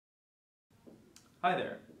Hi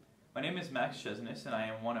there. My name is Max Chesnes and I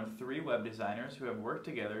am one of 3 web designers who have worked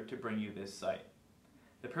together to bring you this site.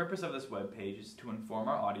 The purpose of this web page is to inform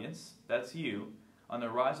our audience, that's you, on the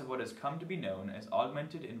rise of what has come to be known as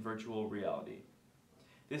augmented and virtual reality.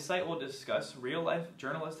 This site will discuss real-life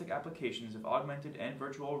journalistic applications of augmented and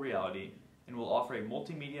virtual reality and will offer a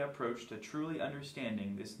multimedia approach to truly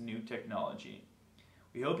understanding this new technology.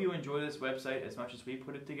 We hope you enjoy this website as much as we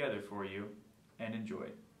put it together for you, and enjoy.